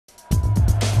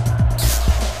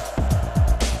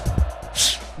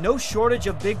No shortage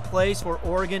of big plays for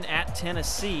Oregon at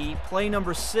Tennessee. Play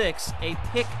number 6, a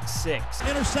pick six.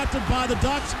 Intercepted by the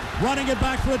Ducks, running it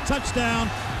back for a touchdown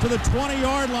to the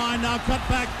 20-yard line. Now cut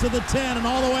back to the 10 and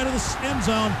all the way to the end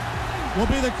zone will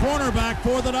be the cornerback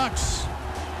for the Ducks.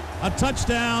 A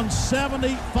touchdown,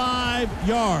 75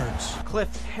 yards. Cliff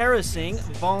Harrising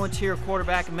volunteer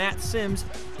quarterback Matt Sims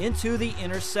into the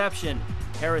interception.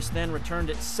 Harris then returned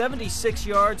it 76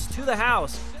 yards to the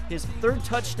house, his 3rd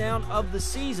touchdown of the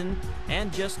season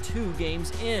and just 2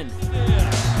 games in. Cliff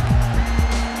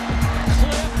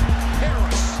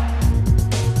Harris.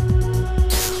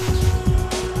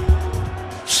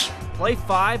 Play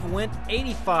 5 went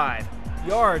 85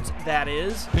 yards, that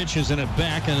is. Pitches in it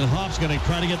back, and Hoff's going to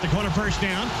try to get the corner first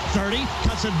down. 30,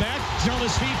 cuts it back, he's on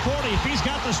his feet, 40. If he's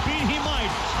got the speed, he might.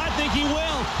 I think he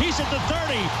will. He's at the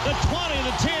 30, the 20,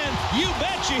 the 10. You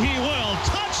betcha he will.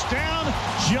 Touchdown,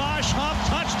 Josh Huff.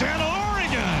 Touchdown,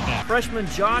 Oregon. Freshman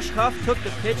Josh Huff took the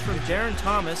pitch from Darren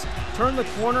Thomas, turned the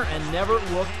corner, and never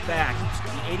looked back.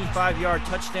 The 85-yard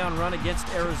touchdown run against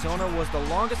Arizona was the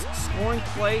longest scoring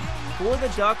play for the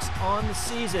Ducks on the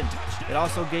season. It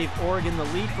also gave Oregon the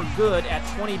lead for good at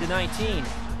 20-19.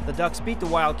 The Ducks beat the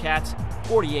Wildcats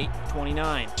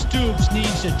 48-29. Stoops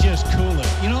needs to just cool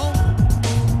it, you know?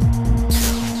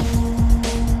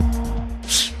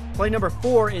 Play number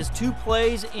 4 is 2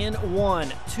 plays in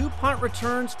 1. 2 punt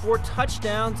returns for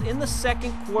touchdowns in the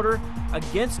second quarter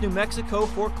against New Mexico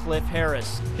for Cliff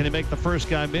Harris. Can he make the first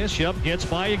guy miss? Yep, gets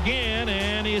by again,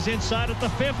 and he is inside at the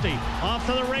 50. Off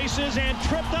to the races and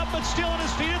tripped up, but still on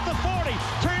his feet at the 40.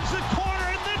 Turns the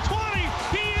corner at the 20.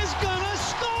 He is gonna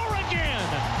score again.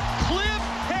 Cliff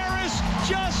Harris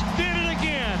just did it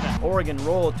again. Oregon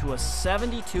rolled to a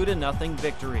 72-0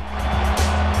 victory.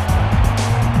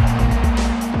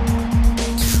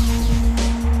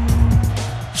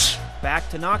 Back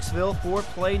to Knoxville for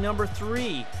play number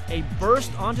 3. A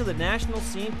burst onto the national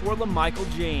scene for LaMichael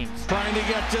James. Trying to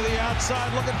get to the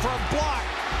outside, looking for a block.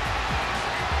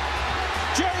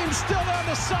 James still on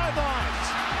the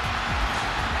sidelines.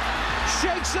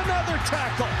 Shakes another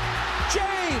tackle.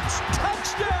 James,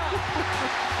 touchdown!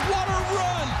 What a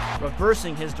run!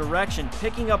 Reversing his direction,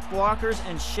 picking up blockers,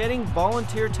 and shedding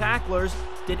volunteer tacklers.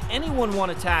 Did anyone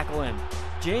want to tackle him?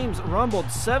 James rumbled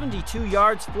 72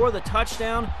 yards for the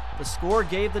touchdown. The score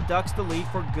gave the Ducks the lead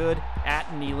for good at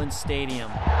Neyland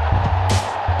Stadium.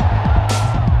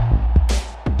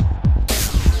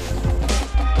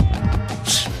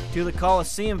 To the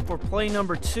Coliseum for play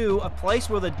number 2, a place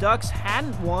where the Ducks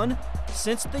hadn't won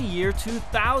since the year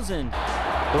 2000.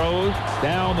 Throws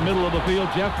down the middle of the field.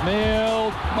 Jeff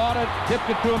Mail caught it, tipped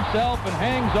it to himself, and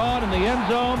hangs on in the end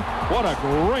zone. What a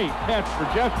great catch for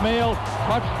Jeff Mail.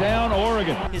 Touchdown,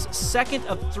 Oregon. His second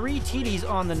of 3 TDs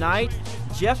on the night,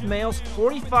 Jeff Mail's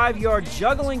 45-yard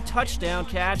juggling touchdown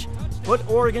catch put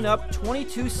Oregon up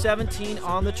 22-17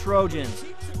 on the Trojans.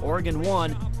 Oregon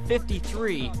won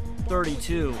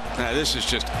 53-32. This is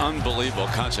just unbelievable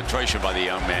concentration by the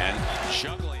young man.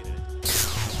 Juggling.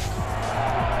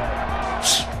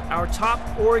 Our top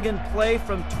Oregon play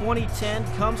from 2010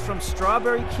 comes from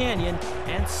Strawberry Canyon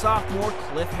and sophomore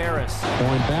Cliff Harris.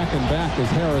 Going back and back is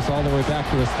Harris all the way back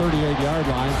to his 38-yard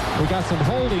line. We got some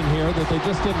holding here that they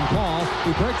just didn't call.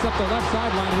 He breaks up the left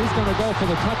sideline and he's going to go for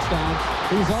the touchdown.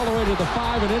 He's all the way to the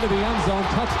 5 and into the end zone.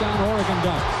 Touchdown, Oregon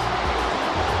Ducks.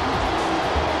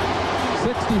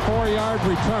 64-yard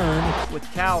return. With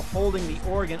Cal holding the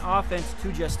Oregon offense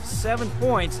to just 7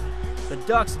 points, the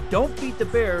Ducks don't beat the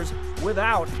Bears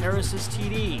without Harris's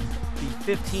TD.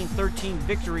 The 15-13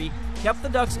 victory kept the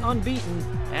Ducks unbeaten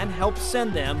and helped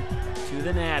send them to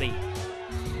the Natty.